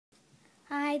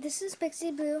Hi, this is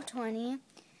Pixie Blue 20,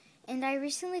 and I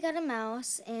recently got a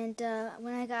mouse, and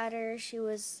when I got her, she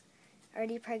was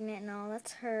already pregnant and all.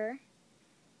 That's her.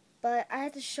 But I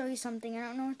had to show you something. I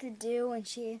don't know what to do, and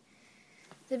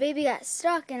the baby got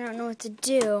stuck, and I don't know what to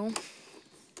do.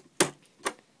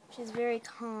 She's very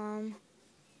calm.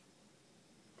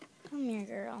 Come here,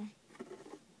 girl.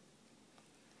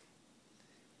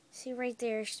 See right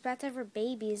there, she's about to have her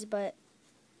babies, but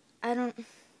I don't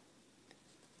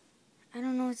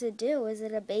know what to do. Is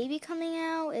it a baby coming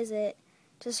out? Is it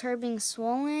just her being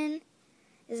swollen?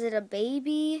 Is it a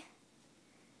baby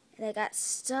that got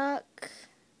stuck?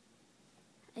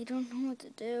 I don't know what to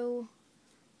do.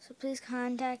 So please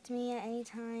contact me at any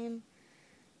time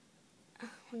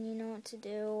when you know what to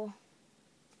do.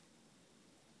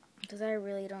 Because I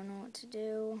really don't know what to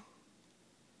do.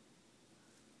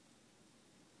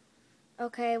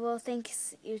 Okay, well,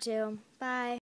 thanks, you too. Bye.